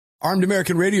Armed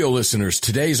American Radio listeners,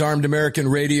 today's Armed American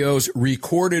Radio's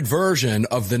recorded version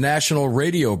of the national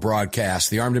radio broadcast,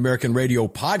 the Armed American Radio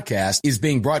podcast, is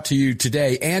being brought to you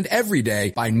today and every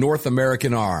day by North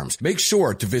American Arms. Make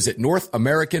sure to visit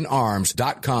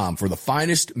NorthAmericanArms.com for the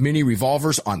finest mini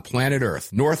revolvers on planet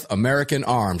Earth.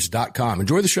 NorthAmericanArms.com.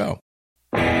 Enjoy the show.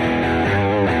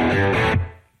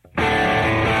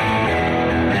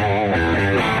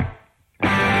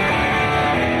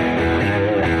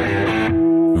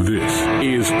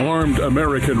 Armed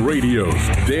American Radio's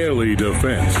Daily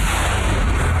Defense.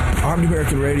 Armed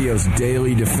American Radio's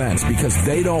Daily Defense. Because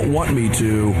they don't want me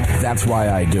to, that's why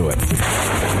I do it.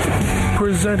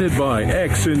 Presented by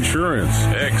X Insurance.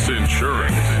 X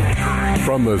Insurance.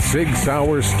 From the Sig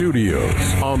Sauer Studios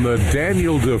on the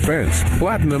Daniel Defense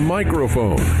Platinum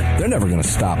Microphone. They're never going to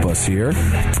stop us here.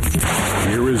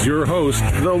 Here is your host,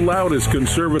 the loudest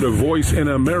conservative voice in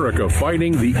America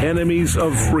fighting the enemies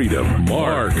of freedom,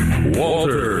 Mark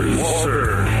Walters.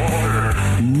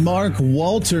 Mark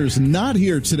Walters not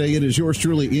here today. It is yours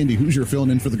truly, Andy Hooser,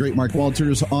 filling in for the great Mark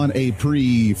Walters on a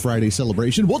pre-Friday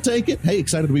celebration. We'll take it. Hey,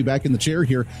 excited to be back in the chair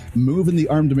here, moving the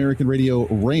Armed American Radio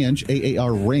Ranch,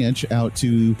 AAR Ranch, out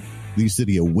to the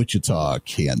city of Wichita,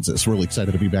 Kansas. Really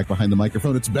excited to be back behind the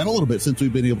microphone. It's been a little bit since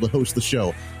we've been able to host the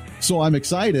show, so I'm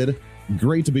excited.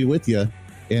 Great to be with you,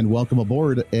 and welcome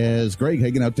aboard as Greg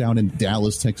hanging out down in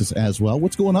Dallas, Texas as well.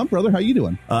 What's going on, brother? How you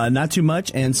doing? Not too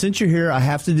much, and since you're here, I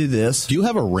have to do this. Do you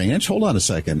have a ranch? Hold on a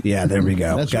second. Yeah, there we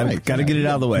go. That's right. Got to get it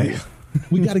out of the way.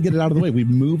 We got to get it out of the way. We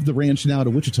moved the ranch now to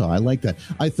Wichita. I like that.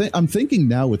 I'm thinking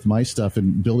now with my stuff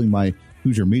and building my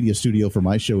Hoosier Media Studio for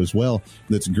my show as well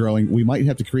that's growing, we might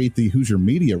have to create the Hoosier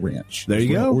Media Ranch. There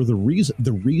you go. Or the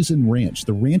Reason Ranch,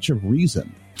 the Ranch of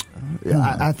Reason.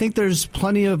 I think there's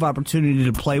plenty of opportunity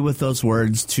to play with those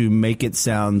words to make it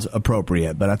sound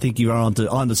appropriate, but I think you're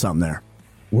onto something there.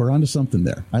 We're onto something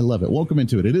there. I love it. Welcome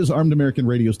into it. It is Armed American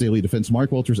Radio's Daily Defense.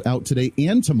 Mark Walters out today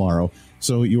and tomorrow,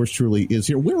 so yours truly is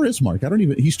here. Where is Mark?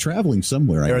 He's traveling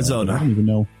somewhere. Arizona. I don't even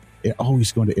know. Oh,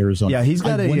 he's going to Arizona. Yeah, he's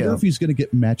got I wonder if he's going to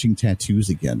get matching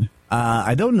tattoos again.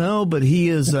 I don't know, but he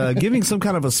is giving some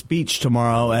kind of a speech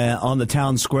tomorrow on the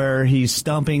town square. He's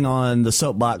stomping on the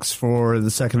soapbox for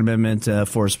the Second Amendment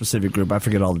for a specific group. I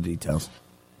forget all the details.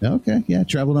 Okay, yeah,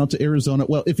 traveling out to Arizona.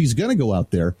 Well, if he's going to go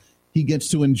out there, he gets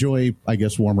to enjoy, I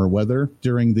guess, warmer weather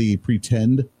during the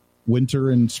pretend winter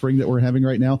and spring that we're having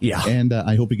right now. Yeah. And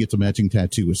I hope he gets a matching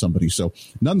tattoo with somebody. So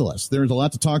nonetheless, there's a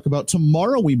lot to talk about.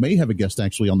 Tomorrow, we may have a guest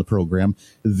actually on the program,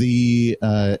 the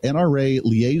NRA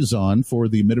liaison for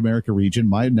the Mid-America region,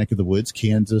 my neck of the woods,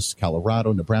 Kansas,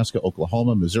 Colorado, Nebraska,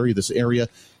 Oklahoma, Missouri, this area.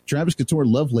 Travis Couture,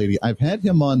 Lovelady. I've had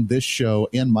him on this show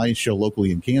and my show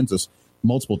locally in Kansas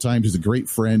multiple times. He's a great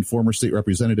friend, former state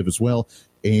representative as well.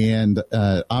 And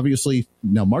obviously,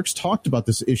 now Mark's talked about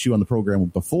this issue on the program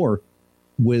before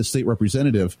with State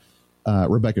Representative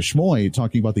Rebecca Schmoy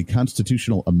talking about the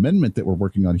constitutional amendment that we're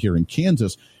working on here in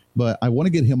Kansas. But I want to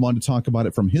get him on to talk about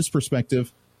it from his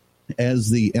perspective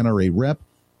as the NRA rep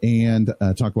and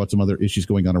talk about some other issues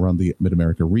going on around the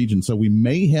Mid-America region. So we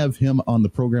may have him on the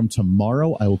program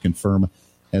tomorrow. I will confirm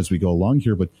as we go along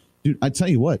here. But, dude, I tell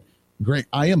you what, Greg,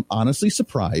 I am honestly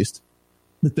surprised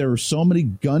that there are so many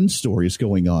gun stories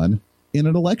going on in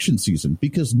an election season,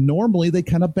 because normally they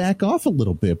kind of back off a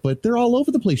little bit, but they're all over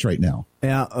the place right now.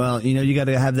 Yeah, well, you got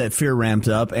to have that fear ramped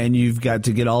up, and you've got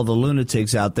to get all the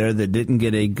lunatics out there that didn't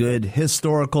get a good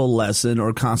historical lesson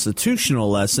or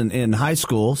constitutional lesson in high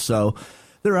school. So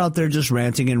they're out there just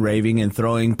ranting and raving and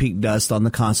throwing peak dust on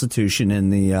the Constitution in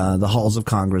the halls of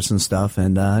Congress and stuff.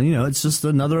 And, it's just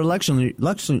another election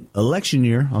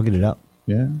year. I'll get it out.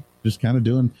 Yeah, just kind of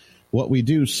doing what we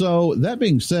do. So that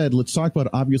being said, let's talk about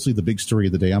obviously the big story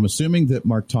of the day. I'm assuming that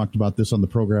Mark talked about this on the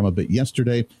program a bit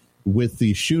yesterday with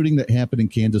the shooting that happened in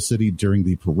Kansas City during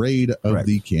the parade of Correct.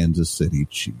 The Kansas City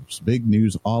Chiefs. Big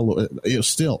news all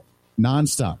still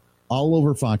nonstop, all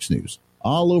over Fox News,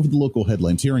 all over the local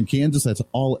headlines here in Kansas. That's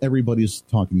all everybody's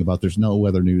talking about. There's no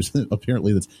other news.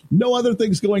 Apparently, there's no other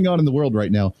things going on in the world right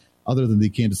now other than the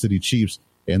Kansas City Chiefs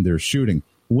and their shooting,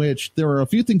 which there are a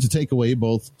few things to take away,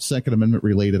 both Second Amendment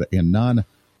related and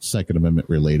non-Second Amendment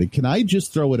related. Can I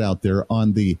just throw it out there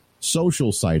on the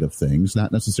social side of things,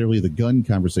 not necessarily the gun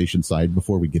conversation side,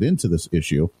 before we get into this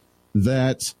issue,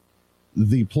 that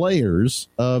the players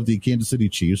of the Kansas City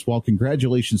Chiefs, while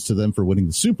congratulations to them for winning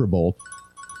the Super Bowl,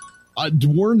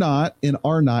 were not and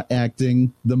are not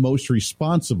acting the most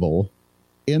responsible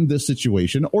in this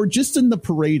situation, or just in the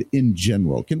parade in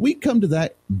general. Can we come to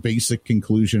that basic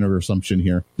conclusion or assumption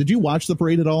here? Did you watch the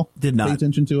parade at all? Did not. Pay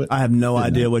attention to it? I have no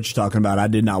idea what you're talking about. I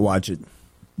did not watch it.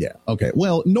 Yeah. Okay.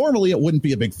 Well, normally it wouldn't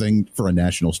be a big thing for a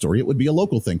national story. It would be a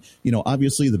local thing.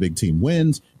 Obviously the big team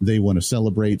wins. They want to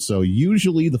celebrate. So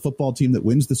usually the football team that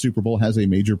wins the Super Bowl has a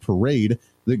major parade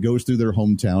that goes through their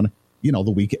hometown,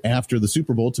 the week after the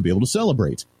Super Bowl to be able to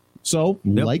celebrate. So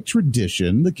like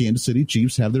tradition, the Kansas City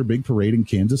Chiefs have their big parade in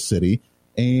Kansas City.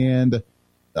 And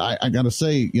I got to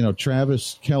say,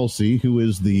 Travis Kelce, who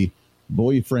is the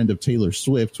boyfriend of Taylor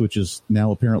Swift, which is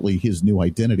now apparently his new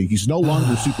identity. He's no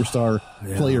longer a superstar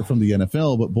player from the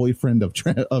NFL, but boyfriend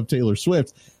of Taylor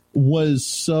Swift, was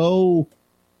so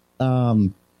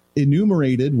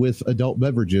enumerated with adult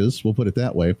beverages, we'll put it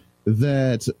that way,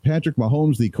 that Patrick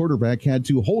Mahomes, the quarterback, had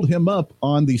to hold him up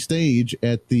on the stage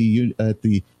at the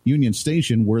Union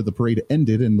Station where the parade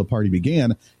ended and the party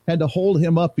began, had to hold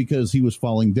him up because he was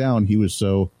falling down. He was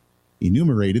so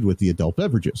enumerated with the adult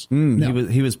beverages. Now,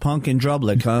 he was punk and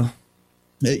drublic, huh?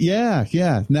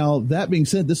 Yeah. Now, that being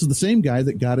said, this is the same guy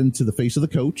that got into the face of the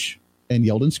coach and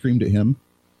yelled and screamed at him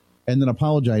and then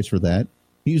apologized for that.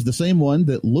 He's the same one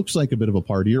that looks like a bit of a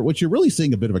partier, which you're really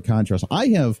seeing a bit of a contrast.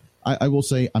 I will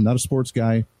say I'm not a sports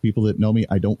guy. People that know me,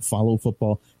 I don't follow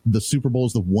football. The Super Bowl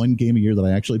is the one game a year that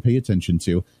I actually pay attention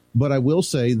to. But I will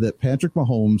say that Patrick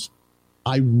Mahomes,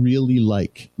 I really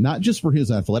like, not just for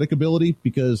his athletic ability,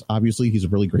 because obviously he's a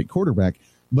really great quarterback,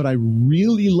 but I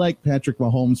really like Patrick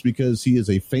Mahomes because he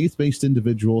is a faith-based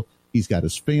individual. He's got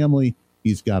his family.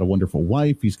 He's got a wonderful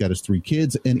wife. He's got his 3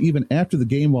 kids. And even after the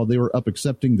game, while they were up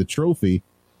accepting the trophy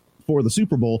for the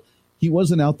Super Bowl, he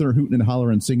wasn't out there hooting and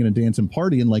hollering, singing and dancing,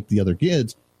 partying like the other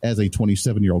kids. As a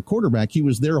 27-year-old quarterback, he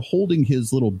was there holding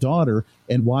his little daughter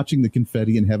and watching the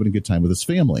confetti and having a good time with his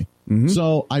family. Mm-hmm.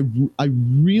 So I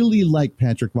really like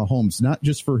Patrick Mahomes, not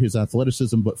just for his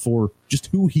athleticism, but for just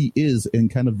who he is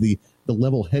and kind of the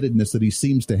level-headedness that he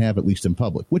seems to have, at least in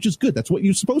public, which is good. That's what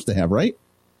you're supposed to have, right?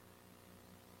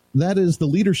 That is the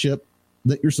leadership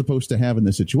that you're supposed to have in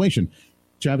this situation.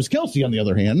 Travis Kelce, on the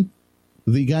other hand,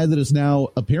 the guy that is now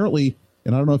apparently,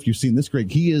 and I don't know if you've seen this, Greg,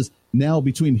 he is now,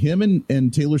 between him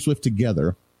and Taylor Swift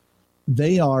together,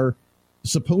 they are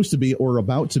supposed to be or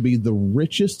about to be the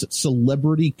richest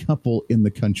celebrity couple in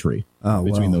the country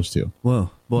between those two. Whoa,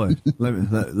 boy.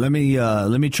 let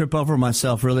me trip over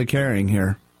myself really caring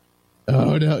here.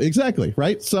 Oh, no, exactly,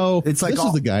 right? So it's like this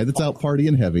is the guy that's out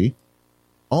partying heavy.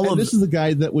 This is the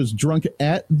guy that was drunk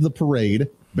at the parade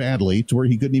badly to where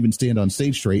he couldn't even stand on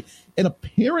stage straight. And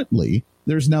apparently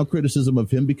there's now criticism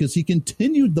of him because he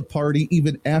continued the party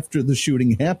even after the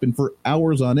shooting happened for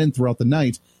hours on end throughout the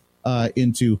night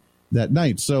into that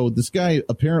night. So this guy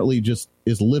apparently just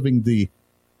is living the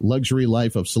luxury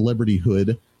life of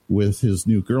celebrityhood with his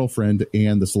new girlfriend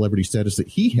and the celebrity status that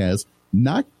he has,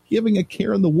 not giving a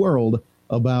care in the world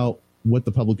about what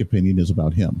the public opinion is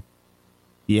about him.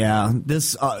 Yeah,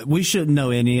 this we shouldn't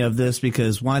know any of this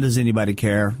because why does anybody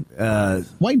care?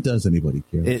 Why does anybody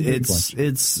care? It's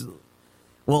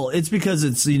because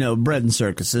it's, bread and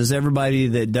circuses. Everybody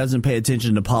that doesn't pay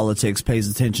attention to politics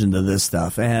pays attention to this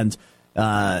stuff. And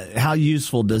how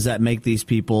useful does that make these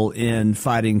people in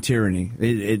fighting tyranny?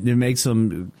 It makes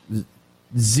them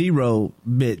 0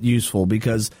 bit useful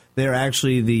because they're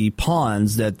actually the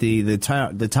pawns that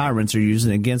the tyrants are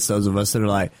using against those of us that are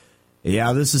like,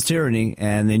 yeah, this is tyranny.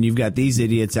 And then you've got these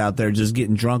idiots out there just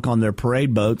getting drunk on their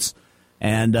parade boats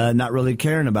and not really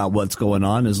caring about what's going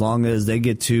on as long as they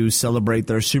get to celebrate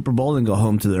their Super Bowl and go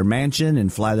home to their mansion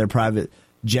and fly their private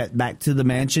jet back to the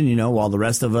mansion, while the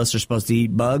rest of us are supposed to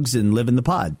eat bugs and live in the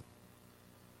pod.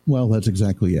 Well, that's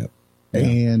exactly it. Yeah.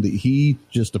 And he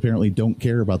just apparently don't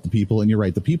care about the people. And you're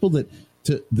right. The people that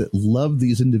love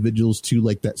these individuals to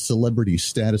like that celebrity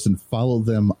status and follow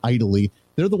them idly,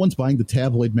 they're the ones buying the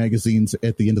tabloid magazines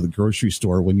at the end of the grocery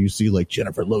store when you see like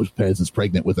Jennifer Lopez is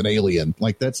pregnant with an alien.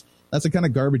 Like that's the kind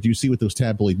of garbage you see with those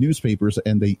tabloid newspapers,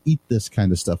 and they eat this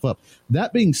kind of stuff up.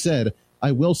 That being said,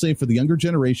 I will say for the younger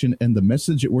generation and the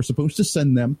message that we're supposed to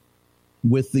send them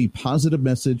with the positive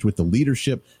message, with the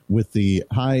leadership, with the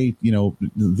high,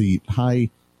 the high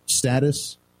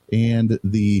status and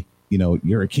the,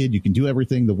 you're a kid, you can do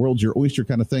everything, the world's your oyster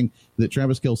kind of thing, that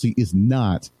Travis Kelce is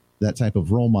not that type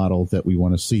of role model that we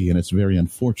want to see. And it's very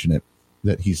unfortunate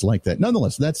that he's like that.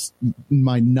 Nonetheless, that's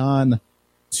my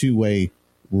non-two-way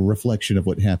reflection of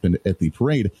what happened at the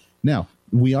parade. Now,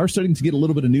 we are starting to get a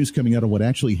little bit of news coming out of what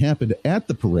actually happened at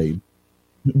the parade,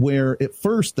 where at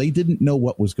first they didn't know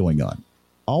what was going on.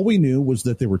 All we knew was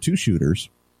that there were 2 shooters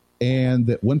and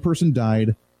that one person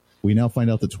died. We now find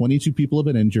out that 22 people have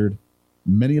been injured,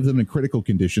 many of them in critical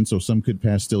condition, so some could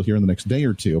pass still here in the next day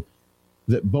or two.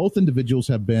 That both individuals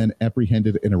have been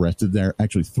apprehended and arrested. There are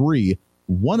actually 3.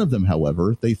 One of them,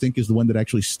 however, they think is the one that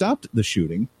actually stopped the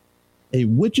shooting. A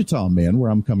Wichita man,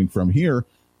 where I'm coming from here,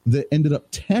 that ended up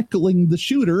tackling the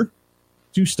shooter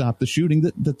to stop the shooting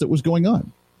that was going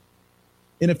on.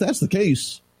 And if that's the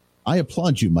case, I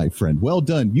applaud you, my friend. Well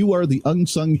done. You are the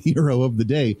unsung hero of the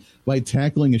day by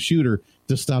tackling a shooter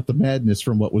to stop the madness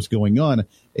from what was going on.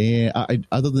 And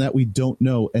other than that, we don't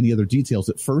know any other details.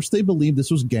 At first, they believed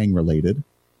this was gang-related.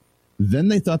 Then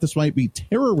they thought this might be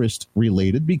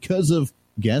terrorist-related because of,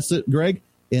 guess it, Greg,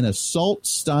 an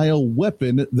assault-style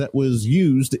weapon that was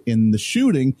used in the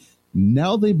shooting.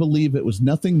 Now they believe it was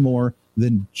nothing more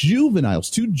than juveniles,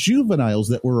 2 juveniles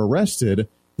that were arrested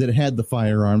that had the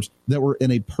firearms that were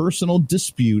in a personal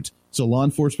dispute. So law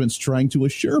enforcement's trying to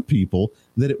assure people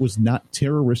that it was not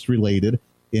terrorist-related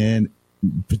and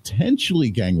potentially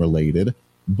gang-related,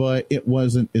 but it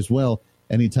wasn't as well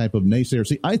any type of naysayer.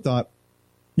 See, I thought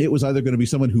it was either going to be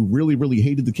someone who really, really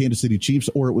hated the Kansas City Chiefs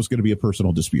or it was going to be a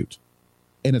personal dispute.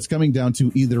 And it's coming down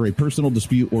to either a personal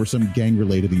dispute or some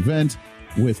gang-related event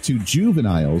with 2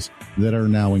 juveniles that are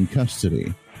now in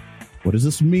custody. What does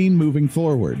this mean moving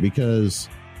forward? Because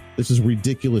this is a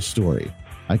ridiculous story.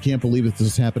 I can't believe that this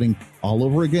is happening all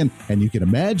over again. And you can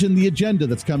imagine the agenda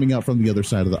that's coming out from the other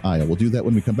side of the aisle. We'll do that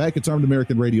when we come back. It's Armed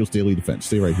American Radio's Daily Defense.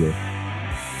 Stay right here.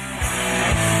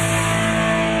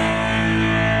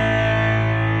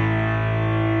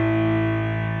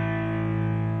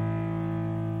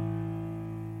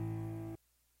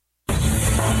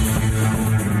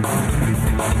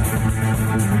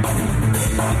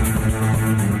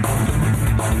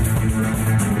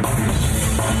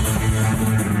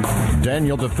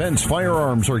 Daniel Defense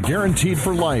firearms are guaranteed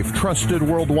for life, trusted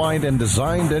worldwide, and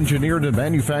designed, engineered, and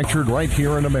manufactured right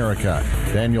here in America.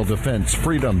 Daniel Defense,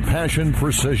 freedom, passion,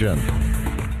 precision.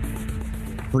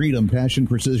 Freedom, passion,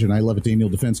 precision. I love it. Daniel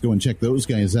Defense. Go and check those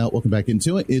guys out. Welcome back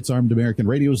into it. It's Armed American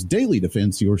Radio's Daily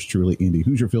Defense. Yours truly, Andy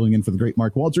Hooser, filling in for the great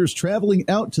Mark Walters, traveling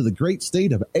out to the great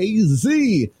state of AZ.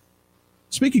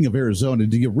 Speaking of Arizona,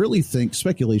 do you really think,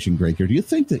 speculation, Greg, here, do you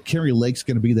think that Kari Lake's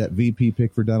going to be that VP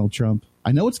pick for Donald Trump?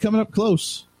 I know it's coming up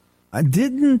close.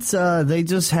 Didn't they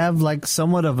just have like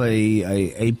somewhat of a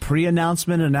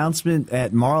announcement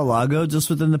at Mar-a-Lago just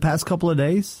within the past couple of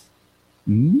days?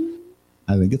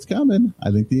 I think it's coming. I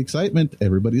think the excitement,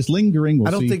 everybody's lingering.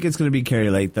 I don't think it's going to be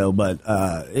Kari Lake, though, but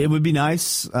it would be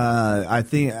nice. I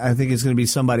think it's going to be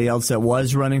somebody else that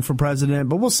was running for president,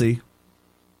 but we'll see.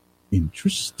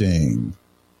 Interesting.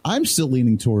 I'm still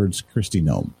leaning towards Kristi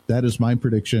Noem. That is my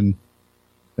prediction.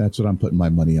 That's what I'm putting my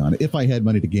money on. If I had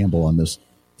money to gamble on this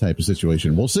type of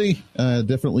situation, we'll see.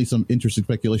 Definitely some interesting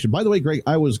speculation. By the way, Greg,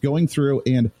 I was going through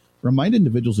and remind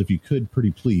individuals, if you could,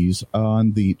 pretty please,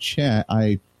 on the chat.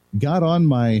 I got on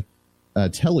my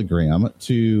Telegram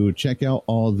to check out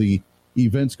all the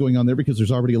events going on there because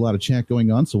there's already a lot of chat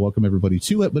going on. So welcome everybody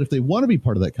to it. But if they want to be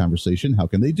part of that conversation, how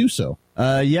can they do so?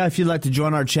 If you'd like to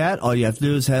join our chat, all you have to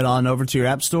do is head on over to your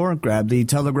app store, grab the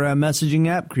Telegram messaging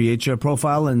app, create your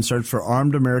profile, and search for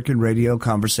Armed American Radio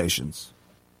Conversations.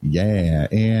 Yeah,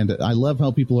 and I love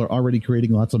how people are already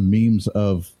creating lots of memes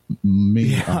of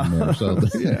me on there. So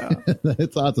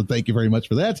that's awesome. Thank you very much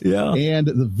for that. Yeah. And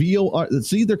the VOR,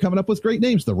 see, they're coming up with great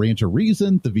names. The Rancher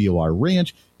Reason, the VOR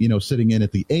Ranch, sitting in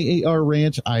at the AAR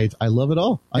Ranch. I love it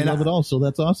all. I love it all. So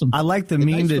that's awesome. I like the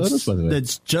meme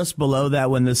that's just below that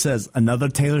one that says another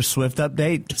Taylor Swift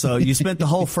update. So you spent the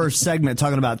whole first segment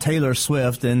talking about Taylor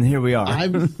Swift, and here we are.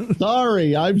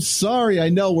 I'm sorry. I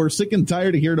know we're sick and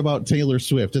tired of hearing about Taylor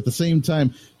Swift. At the same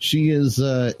time, she is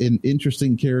an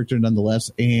interesting character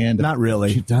nonetheless, and not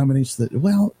really. She dominates the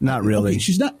not really. Okay,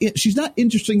 she's not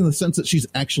interesting in the sense that she's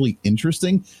actually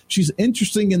interesting. She's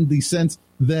interesting in the sense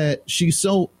that she's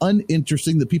so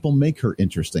uninteresting that people make her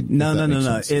interesting. No.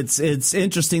 It's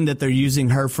interesting that they're using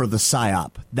her for the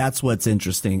psyop. That's what's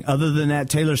interesting. Other than that,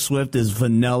 Taylor Swift is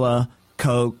vanilla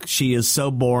Coke. She is so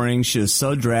boring. She is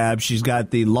so drab. She's got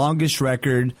the longest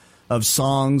record of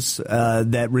songs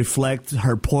that reflect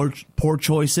her poor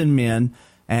choice in men,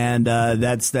 and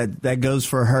that goes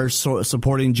for her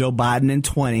supporting Joe Biden in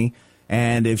 20.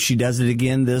 And if she does it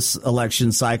again this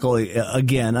election cycle,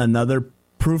 again another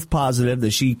proof positive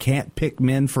that she can't pick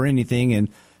men for anything. And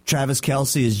Travis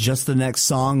Kelce is just the next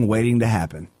song waiting to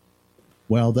happen.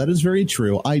 Well, that is very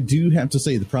true. I do have to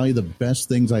say that probably the best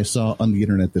things I saw on the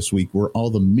internet this week were all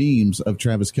the memes of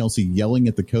Travis Kelce yelling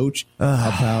at the coach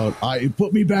about,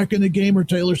 put me back in the game or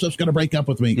Taylor Swift's going to break up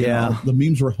with me. Yeah. The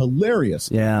memes were hilarious.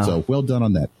 Yeah. So well done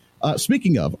on that.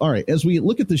 Speaking of, all right, as we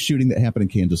look at the shooting that happened in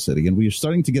Kansas City, and we are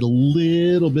starting to get a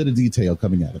little bit of detail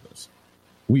coming out of this,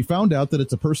 we found out that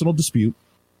it's a personal dispute.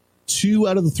 2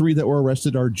 out of the 3 that were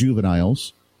arrested are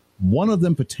juveniles. One of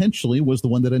them potentially was the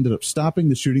one that ended up stopping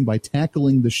the shooting by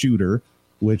tackling the shooter,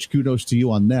 which kudos to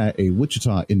you on that, a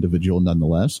Wichita individual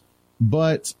nonetheless.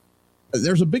 But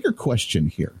there's a bigger question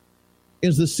here.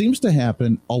 Is this seems to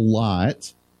happen a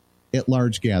lot at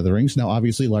large gatherings. Now,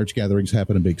 obviously, large gatherings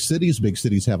happen in big cities. Big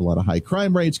cities have a lot of high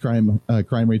crime rates. Crime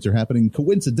rates are happening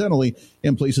coincidentally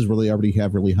in places where they already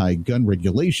have really high gun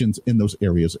regulations in those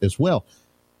areas as well.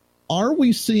 Are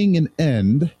we seeing an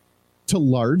end to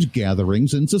large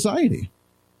gatherings in society?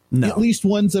 No. At least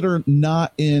ones that are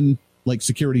not in like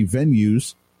security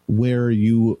venues where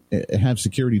you have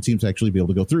security teams actually be able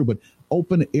to go through, but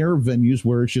open air venues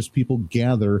where it's just people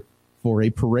gather for a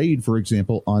parade, for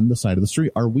example, on the side of the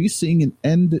street. Are we seeing an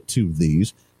end to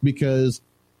these? Because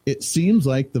it seems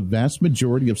like the vast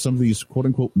majority of some of these quote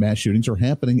unquote mass shootings are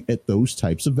happening at those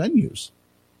types of venues.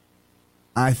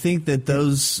 I think that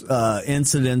those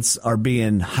incidents are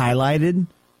being highlighted.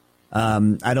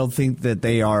 I don't think that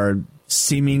they are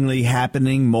seemingly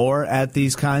happening more at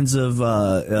these kinds of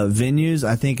venues.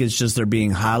 I think it's just they're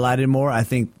being highlighted more. I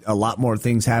think a lot more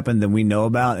things happen than we know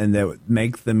about and that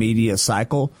make the media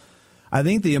cycle. I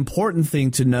think the important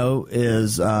thing to know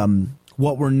is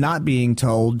what we're not being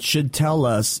told should tell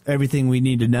us everything we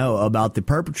need to know about the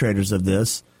perpetrators of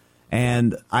this.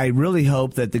 And I really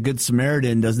hope that the Good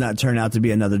Samaritan does not turn out to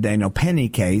be another Daniel Penny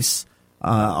case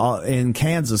in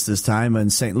Kansas this time, in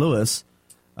St. Louis.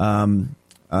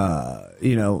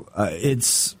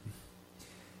 It's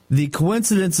the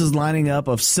coincidences lining up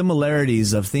of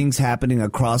similarities of things happening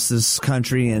across this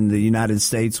country and the United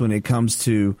States when it comes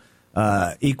to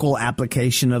equal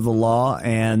application of the law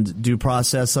and due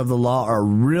process of the law are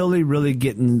really, really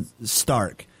getting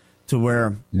stark to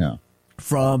where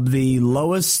from the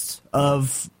lowest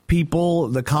of people,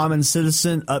 the common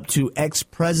citizen, up to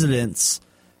ex-presidents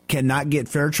cannot get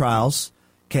fair trials,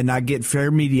 cannot get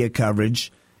fair media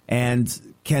coverage, and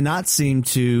cannot seem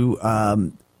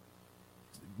to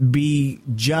be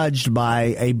judged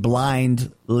by a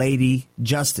blind lady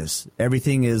justice.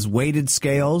 Everything is weighted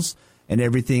scales, and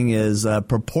everything is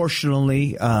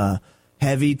proportionally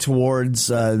heavy towards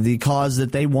the cause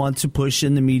that they want to push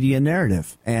in the media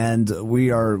narrative. And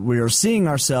we are seeing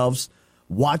ourselves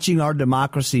watching our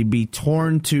democracy be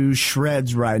torn to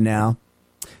shreds right now.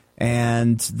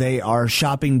 And they are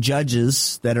shopping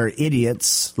judges that are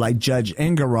idiots, like Judge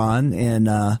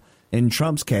Engoron in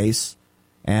Trump's case,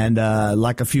 and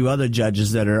like a few other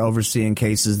judges that are overseeing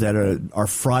cases that are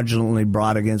fraudulently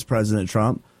brought against President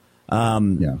Trump.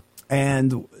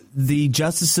 And the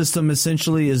justice system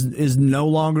essentially is no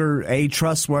longer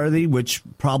trustworthy, which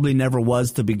probably never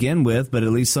was to begin with, but at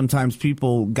least sometimes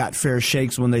people got fair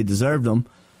shakes when they deserved them.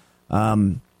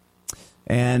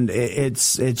 And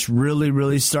it's really,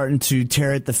 really starting to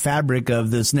tear at the fabric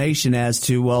of this nation as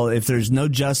to, well, if there's no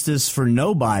justice for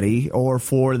nobody or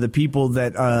for the people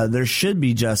that there should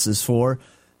be justice for,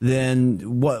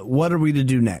 then what are we to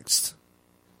do next?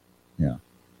 Yeah.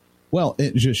 Well,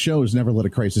 it just shows never let a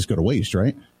crisis go to waste,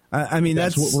 right? I mean,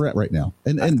 that's what we're at right now.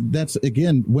 And that's,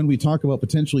 again, when we talk about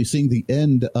potentially seeing the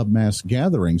end of mass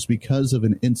gatherings because of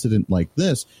an incident like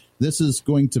this is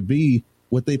going to be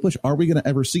what they push. Are we going to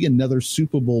ever see another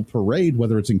Super Bowl parade,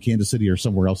 whether it's in Kansas City or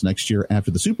somewhere else next year after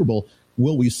the Super Bowl?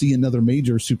 Will we see another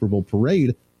major Super Bowl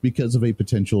parade because of a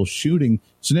potential shooting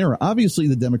scenario? Obviously,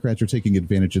 the Democrats are taking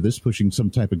advantage of this, pushing some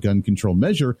type of gun control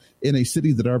measure in a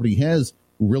city that already has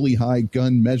really high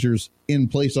gun measures in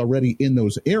place already in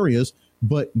those areas.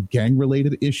 But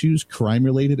gang-related issues,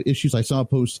 crime-related issues. I saw a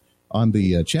post on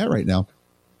the chat right now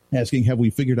asking, have we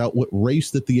figured out what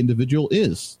race that the individual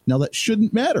is? Now, that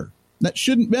shouldn't matter. That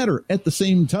shouldn't matter. At the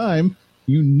same time,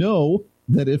 you know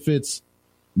that if it's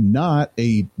not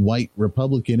a white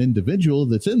Republican individual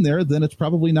that's in there, then it's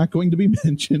probably not going to be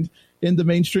mentioned in the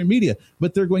mainstream media.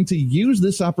 But they're going to use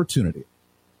this opportunity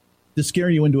to scare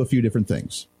you into a few different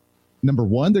things. Number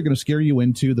one, they're going to scare you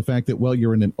into the fact that, well,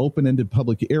 you're in an open-ended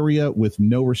public area with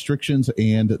no restrictions,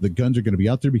 and the guns are going to be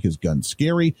out there because guns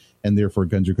scary, and therefore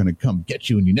guns are going to come get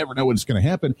you, and you never know what's going to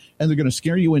happen. And they're going to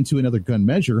scare you into another gun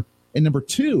measure. And number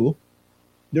two,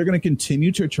 they're going to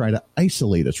continue to try to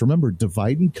isolate us. Remember,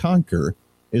 divide and conquer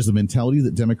is the mentality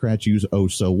that Democrats use oh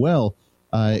so well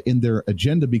in their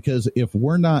agenda, because if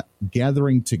we're not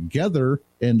gathering together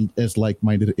and as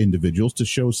like-minded individuals to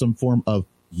show some form of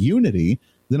unity,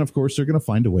 then, of course, they're going to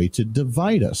find a way to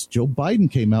divide us. Joe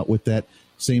Biden came out with that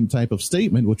same type of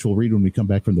statement, which we'll read when we come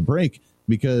back from the break,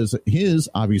 because his,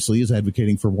 obviously, is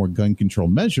advocating for more gun control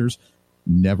measures.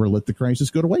 Never let the crisis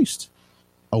go to waste.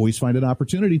 Always find an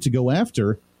opportunity to go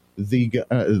after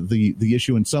the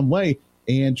issue in some way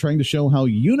and trying to show how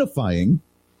unifying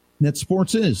that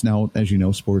sports is. Now, as you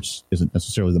know, sports isn't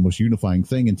necessarily the most unifying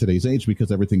thing in today's age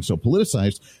because everything's so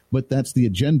politicized, but that's the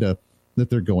agenda that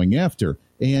they're going after.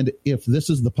 And if this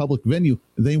is the public venue,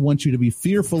 they want you to be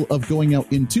fearful of going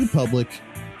out into public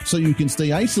so you can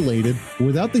stay isolated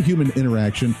without the human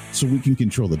interaction, so we can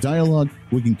control the dialogue,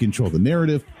 we can control the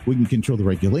narrative, we can control the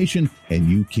regulation, and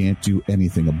you can't do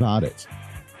anything about it.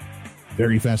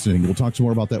 Very fascinating. We'll talk some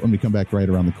more about that when we come back right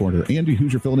around the corner. Andy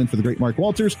Hooser filling in for the great Mark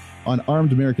Walters on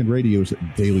Armed American Radio's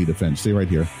Daily Defense. Stay right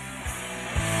here.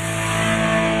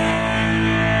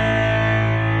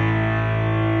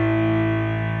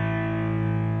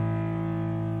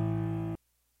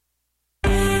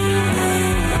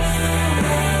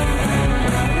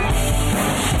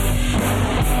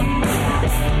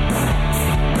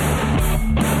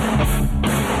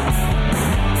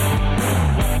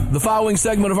 The following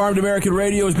segment of Armed American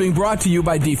Radio is being brought to you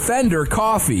by Defender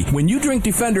Coffee. When you drink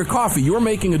Defender Coffee, you're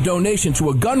making a donation to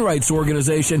a gun rights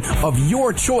organization of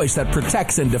your choice that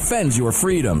protects and defends your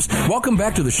freedoms. Welcome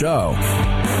back to the show.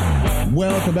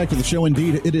 Welcome back to the show.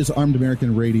 Indeed, it is Armed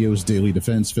American Radio's Daily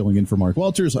Defense, filling in for Mark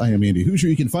Walters. I am Andy Hooser.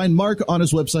 You can find Mark on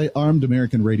his website,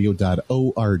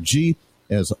 armedamericanradio.org.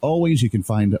 As always, you can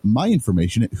find my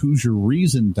information at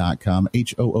HooserReason.com,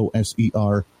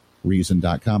 HOOSER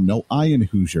Reason.com. No I in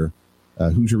Hoosier.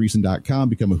 HooserReason.com.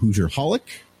 Become a Hoosier-holic.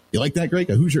 You like that,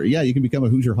 Greg? A Hoosier? Yeah, you can become a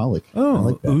Hoosier-holic.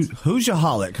 Oh, like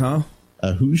Hoosier-holic, huh?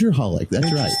 A Hoosier-holic.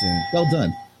 That's right. Well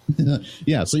done.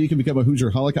 Yeah, so you can become a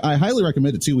Hoosier-holic. I highly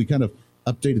recommend it, too. We kind of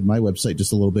updated my website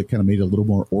just a little bit, kind of made it a little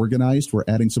more organized. We're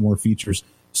adding some more features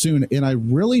soon, and I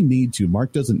really need to.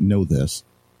 Mark doesn't know this,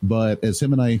 but as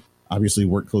him and I obviously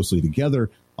work closely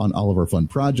together on all of our fun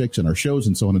projects and our shows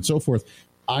and so on and so forth,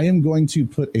 I am going to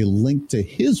put a link to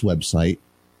his website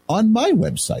on my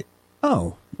website.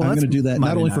 Oh, well, I'm going to do that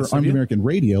not only for Armed American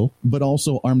Radio, but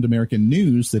also Armed American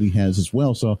News that he has as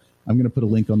well. So I'm going to put a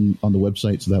link on the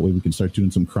website so that way we can start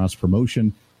doing some cross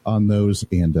promotion on those.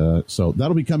 And so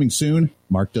that'll be coming soon.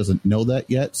 Mark doesn't know that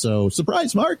yet. So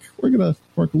surprise, Mark. We're going to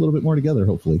work a little bit more together,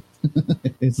 hopefully.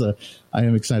 I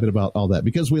am excited about all that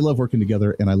because we love working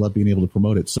together and I love being able to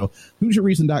promote it. So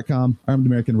HooserReason.com,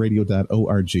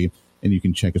 ArmedAmericanRadio.org. And you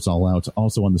can check us all out.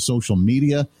 Also on the social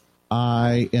media,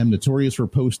 I am notorious for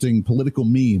posting political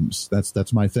memes.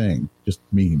 That's my thing. Just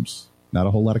memes. Not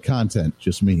a whole lot of content,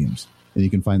 just memes. And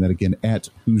you can find that again at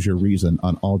Hoosier Reason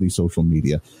on all these social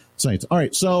media sites. All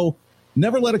right, so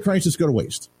never let a crisis go to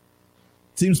waste.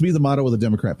 Seems to be the motto of the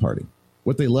Democrat Party.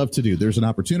 What they love to do. There's an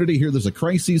opportunity here. There's a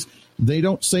crisis. They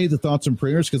don't say the thoughts and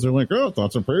prayers because they're like, oh,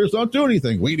 thoughts and prayers don't do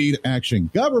anything. We need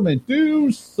action. Government,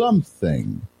 do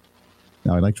something.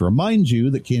 Now, I'd like to remind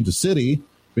you that Kansas City,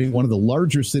 being one of the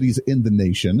larger cities in the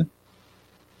nation,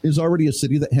 is already a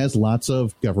city that has lots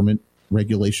of government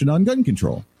regulation on gun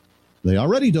control. They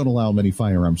already don't allow many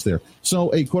firearms there.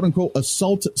 So a quote-unquote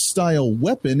assault-style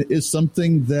weapon is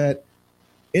something that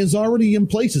is already in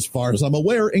place, as far as I'm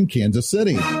aware, in Kansas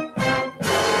City.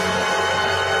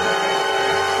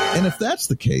 And if that's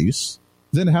the case,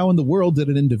 then how in the world did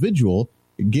an individual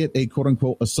get a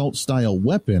quote-unquote assault-style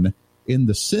weapon in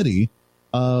the city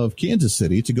of Kansas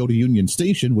City to go to Union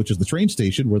Station, which is the train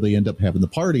station where they end up having the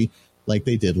party like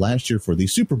they did last year for the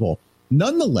Super Bowl?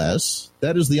 Nonetheless,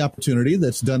 that is the opportunity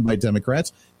that's done by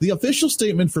Democrats. The official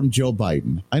statement from Joe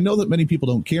Biden. I know that many people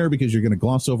don't care because you're going to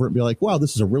gloss over it and be like, wow,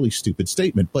 this is a really stupid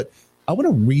statement. But I want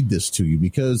to read this to you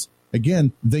because,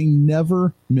 again, they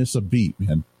never miss a beat,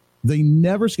 man. They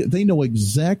know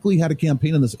exactly how to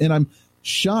campaign on this. And I'm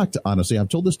shocked, honestly. I've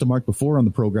told this to Mark before on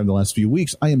the program the last few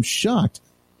weeks. I am shocked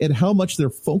at how much they're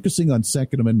focusing on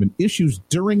Second Amendment issues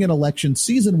during an election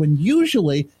season when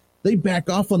usually they back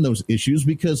off on those issues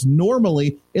because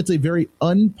normally it's a very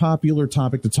unpopular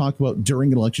topic to talk about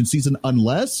during an election season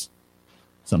unless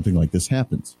something like this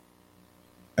happens.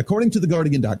 According to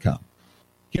TheGuardian.com,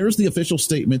 here's the official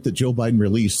statement that Joe Biden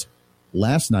released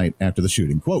last night after the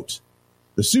shooting. Quote,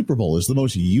 "The Super Bowl is the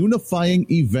most unifying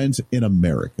event in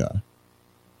America."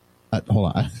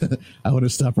 Hold on. I want to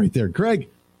stop right there. Greg,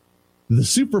 the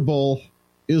Super Bowl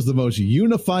is the most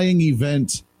unifying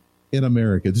event in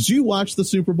America. Did you watch the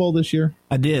Super Bowl this year?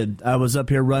 I did. I was up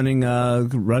here running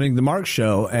the Mark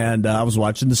Show, and I was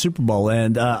watching the Super Bowl,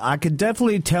 and I could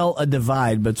definitely tell a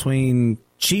divide between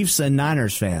Chiefs and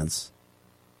Niners fans.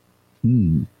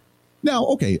 Now,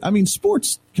 okay, I mean,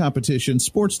 sports competition,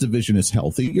 sports division is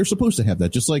healthy. You're supposed to have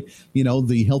that, just like, you know,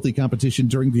 the healthy competition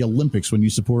during the Olympics when you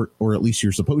support, or at least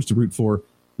you're supposed to root for,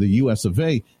 the U.S. of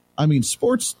A. I mean,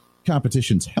 sports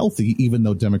competition's healthy, even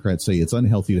though Democrats say it's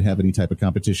unhealthy to have any type of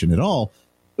competition at all.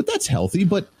 But that's healthy.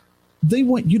 But they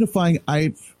want unifying.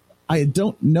 I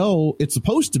don't know. It's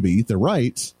supposed to be. They're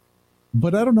right.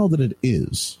 But I don't know that it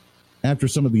is. After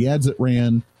some of the ads that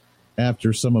ran,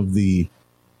 after some of the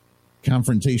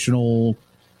confrontational,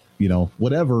 you know,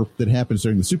 whatever that happens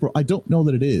during the Super Bowl, I don't know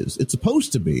that it is. It's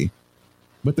supposed to be,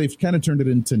 but they've kind of turned it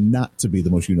into not to be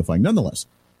the most unifying. Nonetheless,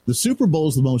 The Super Bowl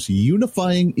is the most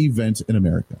unifying event in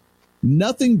America.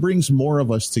 Nothing brings more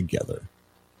of us together,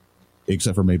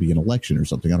 except for maybe an election or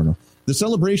something. I don't know. The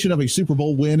celebration of a Super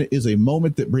Bowl win is a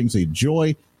moment that brings a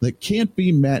joy that can't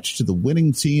be matched to the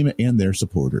winning team and their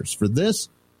supporters. For this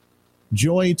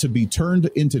joy to be turned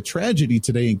into tragedy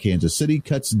today in Kansas City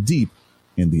cuts deep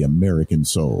in the American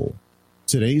soul.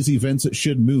 Today's events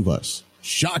should move us,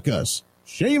 shock us,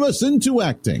 shame us into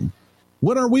acting.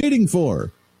 What are we waiting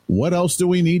for? What else do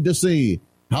we need to see?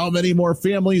 How many more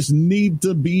families need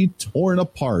to be torn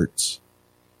apart?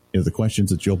 Are the questions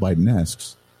that Joe Biden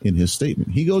asks in his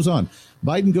statement.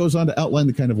 Biden goes on to outline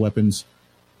the kind of weapons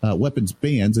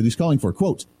bans that he's calling for.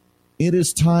 Quote, "It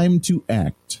is time to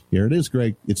act." Here it is,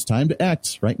 Greg. It's time to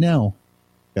act right now.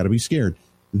 Got to be scared.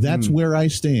 That's where I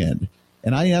stand.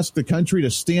 And I ask the country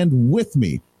to stand with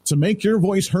me to make your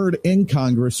voice heard in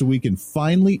Congress so we can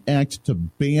finally act to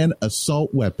ban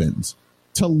assault weapons,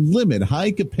 to limit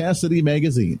high-capacity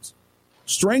magazines,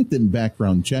 strengthen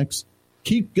background checks,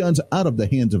 keep guns out of the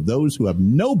hands of those who have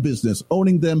no business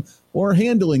owning them or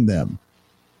handling them.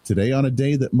 Today, on a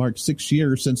day that marked 6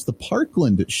 years since the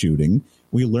Parkland shooting,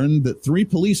 we learned that 3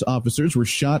 police officers were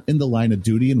shot in the line of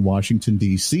duty in Washington,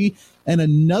 D.C., and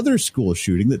another school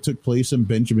shooting that took place in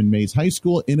Benjamin Mays High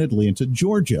School in Atlanta,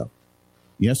 Georgia.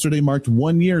 Yesterday marked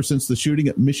 1 year since the shooting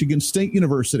at Michigan State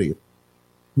University.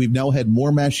 We've now had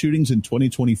more mass shootings in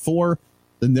 2024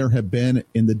 than there have been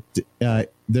in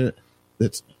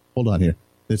hold on here.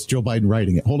 That's Joe Biden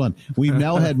writing it. Hold on. We've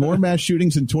now had more mass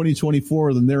shootings in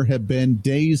 2024 than there have been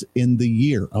days in the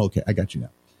year. Okay, I got you now.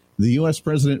 The U.S.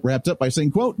 president wrapped up by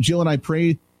saying, quote, "Jill and I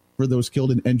pray for those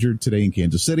killed and injured today in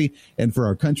Kansas City and for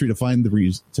our country to find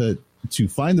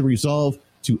the resolve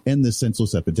to end this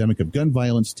senseless epidemic of gun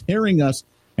violence tearing us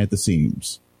at the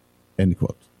seams." End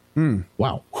quote.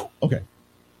 Wow. Okay.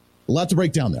 A lot to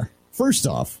break down there. First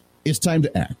off, it's time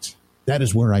to act. That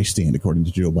is where I stand, according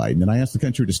to Joe Biden. And I ask the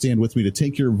country to stand with me to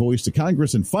take your voice to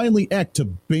Congress and finally act to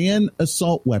ban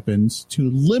assault weapons, to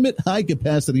limit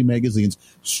high-capacity magazines,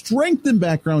 strengthen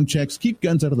background checks, keep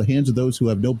guns out of the hands of those who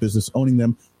have no business owning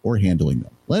them or handling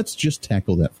them. Let's just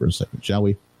tackle that for a second, shall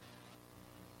we?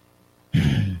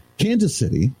 Kansas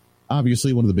City,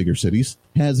 obviously one of the bigger cities,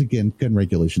 has, again, gun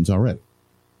regulations already.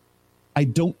 I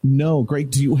don't know. Greg,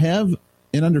 do you have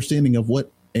an understanding of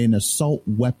what an assault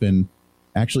weapon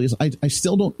actually is? I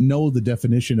still don't know the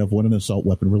definition of what an assault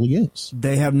weapon really is.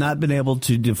 They have not been able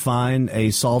to define an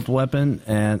assault weapon,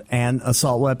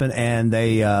 and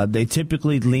they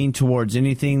typically lean towards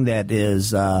anything that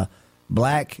is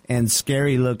black and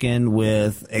scary looking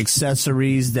with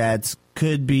accessories that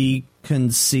could be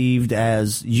conceived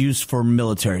as used for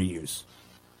military use.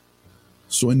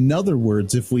 So in other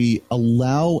words, if we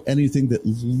allow anything that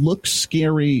looks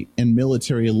scary and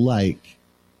military-like,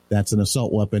 that's an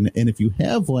assault weapon. And if you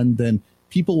have one, then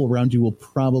people around you will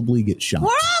probably get shot. We're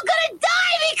all going to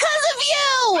die because of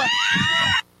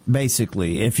you!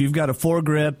 Basically, if you've got a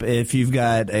foregrip, if you've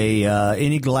got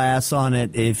any glass on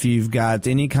it, if you've got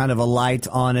any kind of a light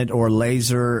on it or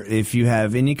laser, if you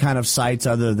have any kind of sights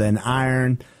other than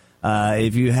iron,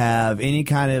 if you have any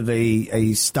kind of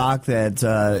a stock that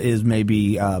is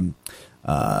maybe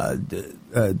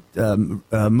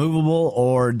movable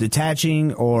or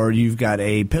detaching, or you've got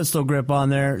a pistol grip on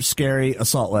there, scary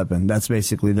assault weapon. That's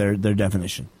basically their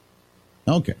definition.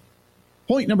 Okay.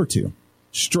 Point number 2,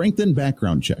 strengthen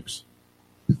background checks.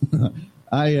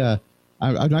 I'm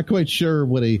not quite sure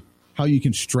how you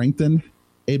can strengthen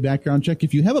a background check.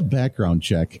 If you have a background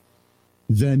check,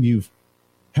 then you've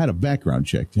had a background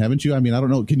check, haven't you? I mean, I don't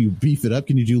know. Can you beef it up?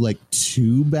 Can you do like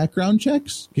 2 background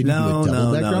checks? Can you do a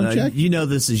double background check? You know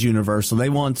this is universal. They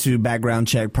want to background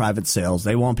check private sales.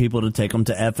 They want people to take them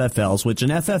to FFLs, which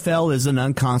an FFL is an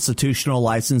unconstitutional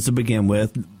license to begin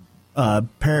with,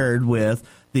 paired with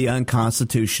the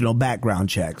unconstitutional background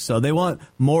check. So they want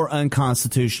more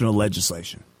unconstitutional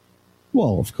legislation.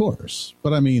 Well, of course.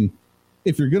 But I mean,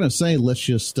 if you're going to say, let's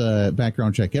just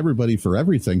background check everybody for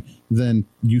everything, then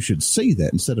you should say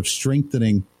that instead of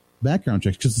strengthening background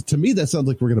checks. Because to me, that sounds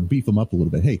like we're going to beef them up a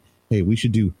little bit. Hey, we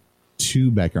should do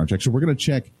 2 background checks. So we're going to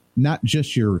check not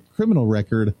just your criminal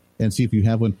record and see if you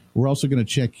have one. We're also going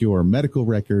to check your medical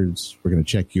records. We're going to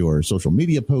check your social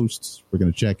media posts. We're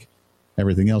going to check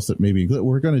everything else that maybe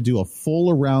we're going to do a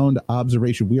full around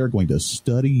observation. We are going to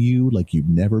study you like you've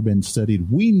never been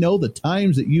studied. We know the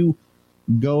times that you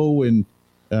go and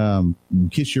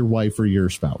kiss your wife or your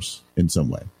spouse in some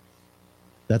way.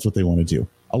 That's what they want to do,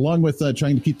 along with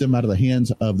trying to keep them out of the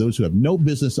hands of those who have no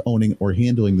business owning or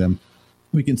handling them.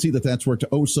 We can see that that's worked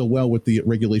oh so well with the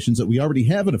regulations that we already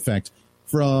have in effect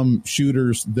from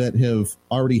shooters that have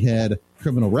already had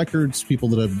criminal records, people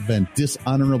that have been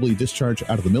dishonorably discharged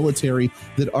out of the military,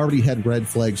 that already had red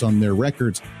flags on their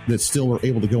records, that still were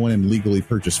able to go in and legally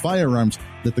purchase firearms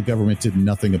that the government did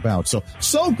nothing about. So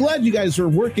glad you guys are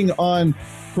working on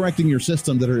correcting your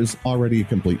system that is already a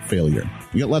complete failure.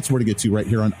 We got lots more to get to right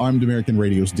here on Armed American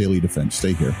Radio's Daily Defense.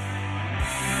 Stay here.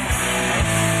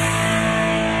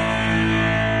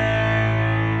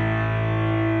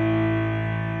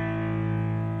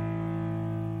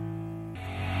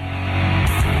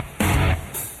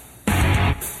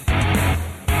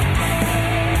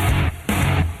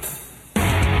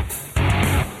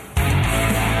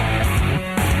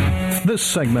 This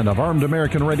segment of Armed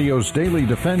American Radio's Daily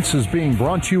Defense is being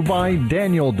brought to you by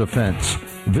Daniel Defense.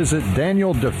 Visit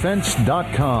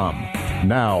DanielDefense.com.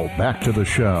 Now, back to the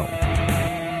show.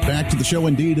 Back to the show,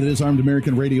 indeed. It is Armed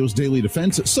American Radio's Daily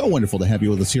Defense. It's so wonderful to have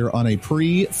you with us here on a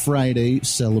pre-Friday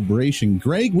celebration.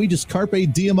 Greg, we just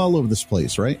carpe diem all over this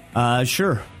place, right?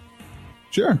 Sure.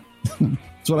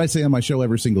 That's what I say on my show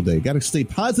every single day. Got to stay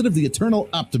positive, the eternal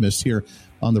optimist here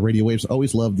on the radio waves.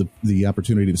 Always love the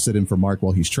opportunity to sit in for Mark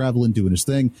while he's traveling, doing his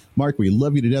thing. Mark, we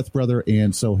love you to death, brother,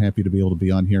 and so happy to be able to be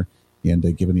on here and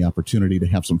given the opportunity to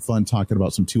have some fun talking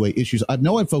about some 2A issues. I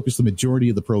know I've focused the majority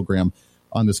of the program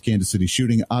on this Kansas City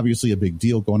shooting. Obviously a big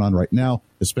deal going on right now,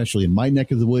 especially in my neck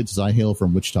of the woods as I hail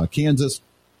from Wichita, Kansas.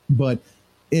 But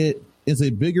it is a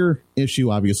bigger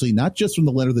issue, obviously, not just from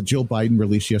the letter that Joe Biden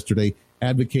released yesterday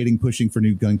advocating pushing for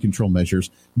new gun control measures.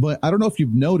 But I don't know if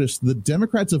you've noticed, the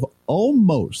Democrats have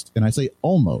almost, and I say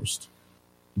almost,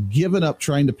 given up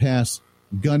trying to pass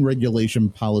gun regulation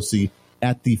policy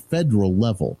at the federal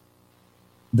level.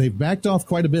 They've backed off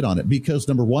quite a bit on it because,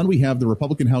 number one, we have the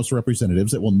Republican House of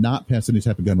Representatives that will not pass any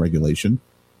type of gun regulation.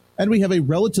 And we have a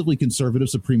relatively conservative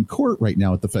Supreme Court right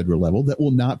now at the federal level that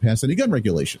will not pass any gun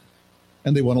regulation.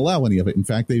 And they won't allow any of it. In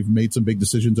fact, they've made some big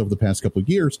decisions over the past couple of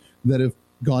years that have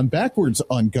gone backwards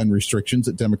on gun restrictions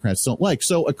that Democrats don't like.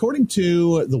 So according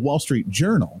to the Wall Street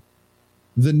Journal,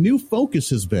 the new focus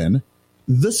has been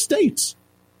the states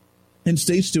and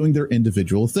states doing their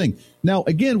individual thing. Now,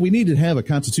 again, we need to have a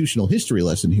constitutional history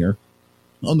lesson here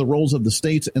on the roles of the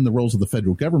states and the roles of the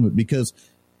federal government, because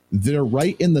they're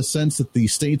right in the sense that the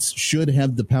states should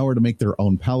have the power to make their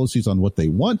own policies on what they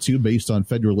want to based on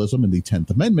federalism and the 10th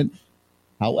Amendment.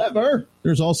 However,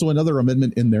 there's also another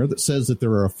amendment in there that says that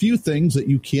there are a few things that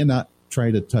you cannot try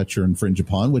to touch or infringe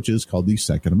upon, which is called the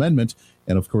Second Amendment.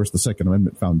 And of course, the Second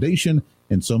Amendment Foundation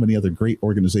and so many other great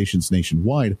organizations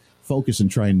nationwide focus and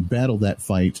try and battle that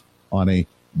fight on a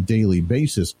daily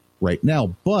basis right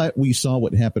now. But we saw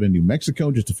what happened in New Mexico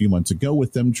just a few months ago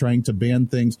with them trying to ban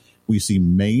things. We see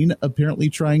Maine apparently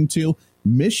trying to.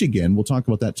 Michigan, we'll talk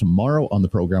about that tomorrow on the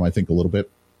program, I think, a little bit.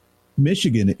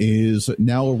 Michigan is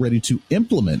now ready to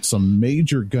implement some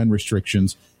major gun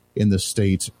restrictions in the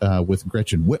state with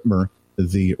Gretchen Whitmer,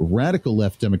 the radical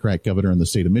left Democrat governor in the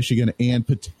state of Michigan, and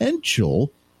potential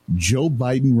Joe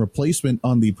Biden replacement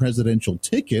on the presidential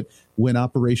ticket when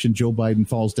Operation Joe Biden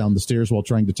falls down the stairs while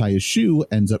trying to tie his shoe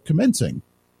ends up commencing.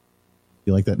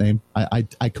 You like that name?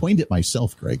 I coined it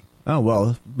myself, Greg. Oh,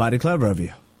 well, mighty clever of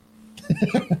you.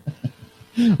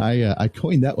 I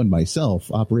coined that one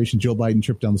myself. Operation Joe Biden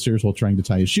tripped down the stairs while trying to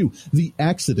tie his shoe. The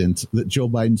accident that Joe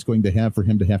Biden's going to have for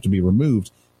him to have to be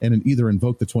removed and either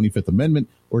invoke the 25th Amendment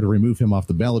or to remove him off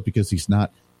the ballot because he's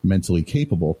not mentally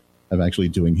capable of actually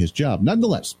doing his job.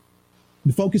 Nonetheless,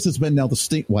 the focus has been now the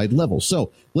statewide level.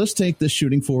 So let's take this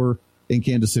shooting in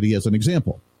Kansas City as an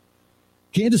example.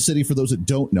 Kansas City, for those that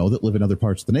don't know, that live in other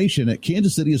parts of the nation,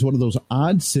 Kansas City is one of those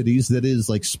odd cities that is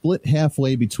like split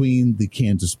halfway between the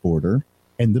Kansas border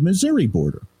and the Missouri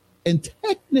border. And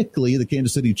technically, the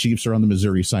Kansas City Chiefs are on the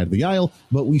Missouri side of the aisle,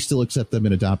 but we still accept them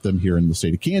and adopt them here in the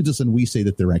state of Kansas, and we say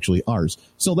that they're actually ours.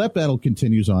 So that battle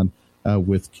continues on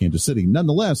with Kansas City.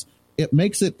 Nonetheless, it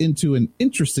makes it into an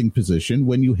interesting position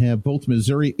when you have both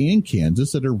Missouri and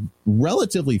Kansas that are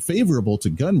relatively favorable to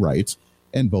gun rights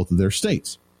in both of their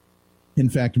states. In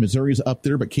fact, Missouri's up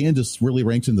there, but Kansas really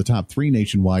ranks in the top 3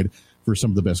 nationwide for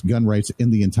some of the best gun rights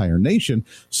in the entire nation.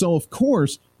 So, of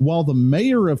course, while the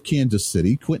mayor of Kansas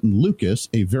City, Quentin Lucas,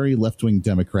 a very left-wing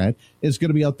Democrat, is going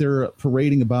to be out there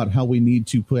parading about how we need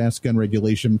to pass gun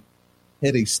regulation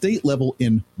at a state level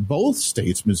in both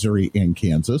states, Missouri and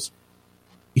Kansas,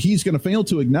 he's going to fail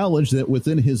to acknowledge that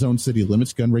within his own city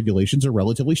limits, gun regulations are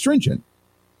relatively stringent.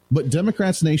 But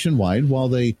Democrats nationwide, while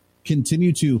they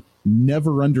continue to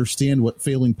never understand what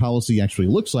failing policy actually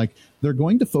looks like, they're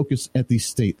going to focus at the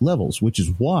state levels, which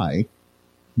is why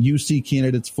you see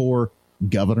candidates for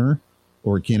governor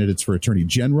or candidates for attorney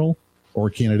general or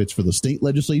candidates for the state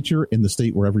legislature in the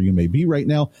state wherever you may be right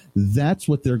now, that's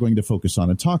what they're going to focus on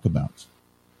and talk about.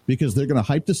 Because they're going to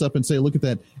hype this up and say, look at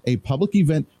that, a public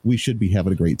event, we should be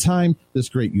having a great time, this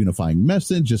great unifying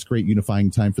message, this great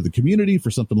unifying time for the community,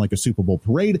 for something like a Super Bowl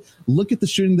parade. Look at the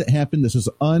shooting that happened. This is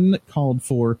uncalled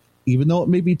for, even though it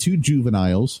may be two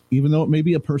juveniles, even though it may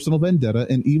be a personal vendetta,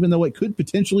 and even though it could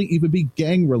potentially even be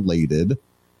gang-related.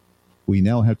 We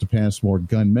now have to pass more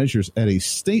gun measures at a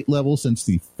state level since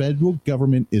the federal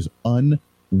government is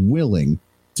unwilling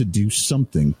to do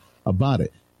something about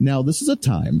it. Now, this is a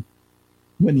time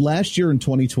when last year in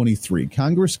 2023,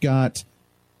 Congress got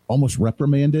almost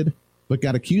reprimanded, but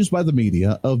got accused by the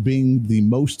media of being the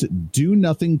most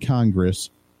do-nothing Congress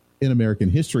in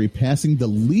American history, passing the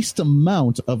least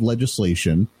amount of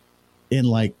legislation in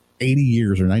like 80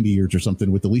 years or 90 years or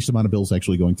something, with the least amount of bills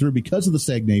actually going through because of the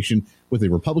stagnation with a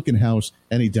Republican House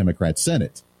and a Democrat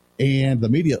Senate. And the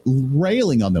media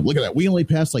railing on them. Look at that. We only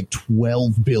passed like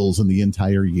 12 bills in the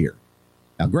entire year.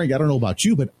 Now, Greg, I don't know about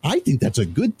you, but I think that's a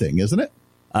good thing, isn't it?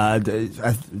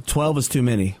 12 is too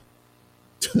many.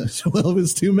 12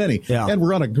 is too many. Yeah. And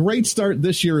we're on a great start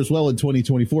this year as well in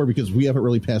 2024 because we haven't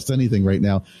really passed anything right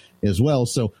now as well.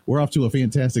 So we're off to a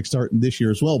fantastic start in this year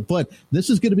as well. But this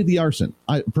is going to be the arson.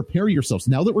 Prepare yourselves.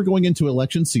 Now that we're going into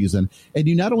election season, and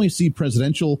you not only see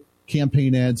presidential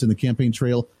campaign ads in the campaign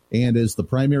trail, and as the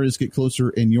primaries get closer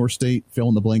in your state, fill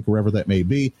in the blank wherever that may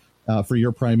be, for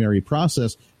your primary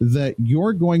process, that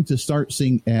you're going to start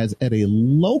seeing ads at a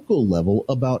local level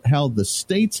about how the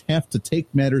states have to take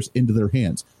matters into their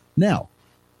hands. Now,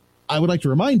 I would like to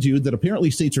remind you that apparently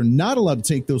states are not allowed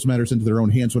to take those matters into their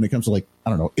own hands when it comes to, like, I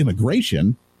don't know,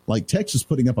 immigration, like Texas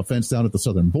putting up a fence down at the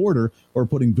southern border or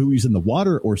putting buoys in the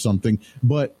water or something.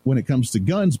 But when it comes to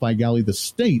guns, by golly, the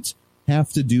states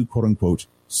have to do, quote unquote,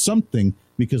 something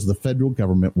because the federal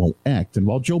government won't act. And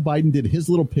while Joe Biden did his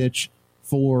little pitch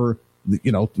for, the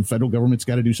federal government's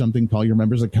got to do something, call your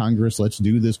members of Congress, let's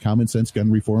do this common sense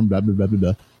gun reform, blah, blah, blah, blah,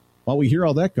 blah. While we hear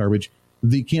all that garbage,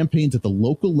 the campaigns at the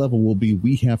local level will be,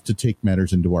 we have to take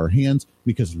matters into our hands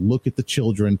because look at the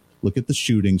children, look at the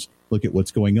shootings, look at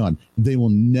what's going on. They will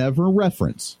never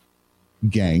reference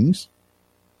gangs,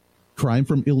 crime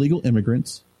from illegal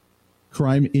immigrants,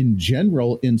 crime in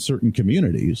general in certain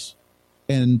communities,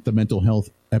 and the mental health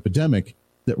epidemic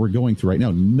that we're going through right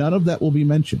now. None of that will be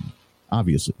mentioned,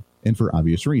 obviously, and for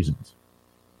obvious reasons.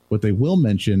 What they will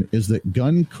mention is that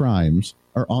gun crimes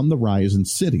are on the rise in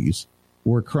cities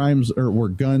where where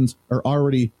guns are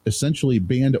already essentially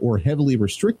banned or heavily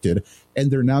restricted,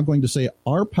 and they're now going to say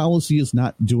our policy is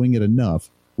not doing it enough.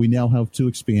 We now have to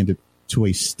expand it to a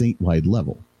statewide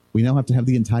level. We now have to have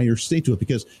the entire state do it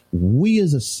because we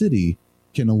as a city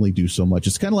can only do so much.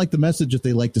 It's kind of like the message that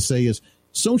they like to say is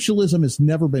socialism has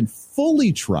never been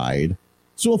fully tried.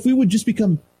 So if we would just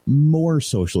become more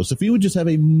socialist, if we would just have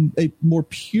a more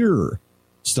pure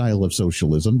style of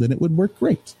socialism, then it would work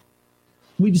great.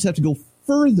 We just have to go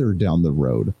further down the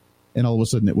road, and all of a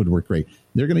sudden it would work great.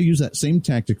 They're going to use that same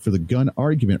tactic for the gun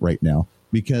argument right now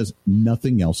because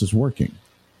nothing else is working.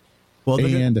 Well, go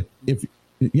ahead. I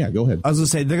was going to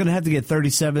say, they're going to have to get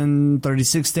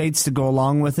 36 states to go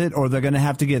along with it, or they're going to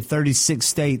have to get 36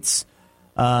 states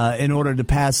in order to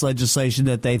pass legislation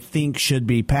that they think should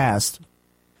be passed.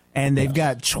 And they've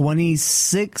got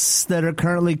 26 that are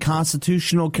currently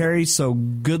constitutional carry, so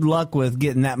good luck with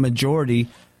getting that majority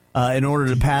in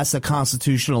order to pass a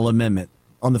constitutional amendment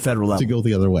on the federal level. To go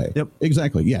the other way. Yep.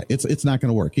 Exactly. Yeah, it's not going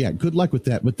to work. Yeah, good luck with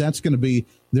that. But that's going to be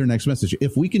their next message.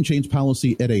 If we can change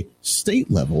policy at a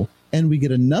state level and we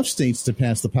get enough states to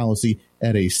pass the policy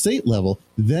at a state level,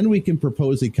 then we can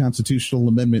propose a constitutional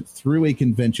amendment through a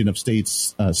convention of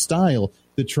states style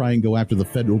to try and go after the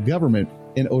federal government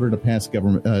in order to pass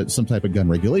government some type of gun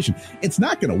regulation. It's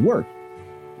not going to work.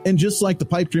 And just like the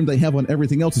pipe dream they have on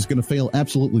everything else is going to fail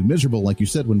absolutely miserable, like you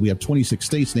said, when we have 26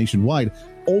 states nationwide,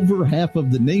 over half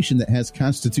of the nation that has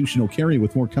constitutional carry,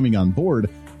 with more coming on board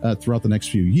throughout the next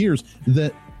few years,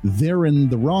 that they're in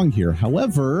the wrong here.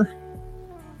 However,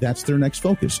 that's their next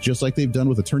focus, just like they've done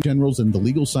with attorney generals and the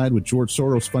legal side with George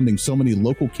Soros funding so many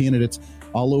local candidates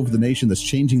all over the nation that's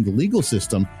changing the legal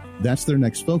system. That's their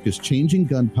next focus, changing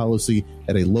gun policy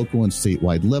at a local and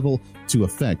statewide level to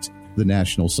affect the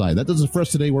national side. That does it for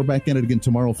us today. We're back at it again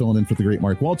tomorrow, filling in for the great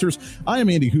Mark Walters. I am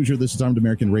Andy Hooser. This is Armed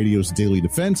American Radio's Daily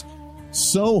Defense.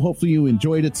 So hopefully you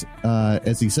enjoyed it.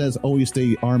 As he says, always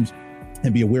stay armed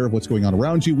and be aware of what's going on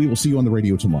around you. We will see you on the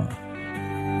radio tomorrow.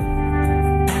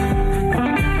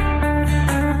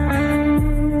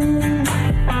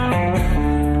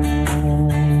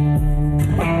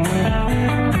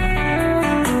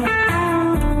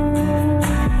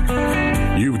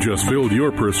 Just filled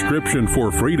your prescription Prescription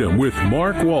for Freedom with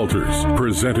Mark Walters,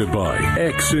 presented by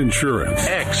X Insurance.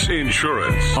 X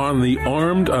Insurance on the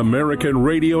Armed American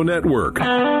Radio Network.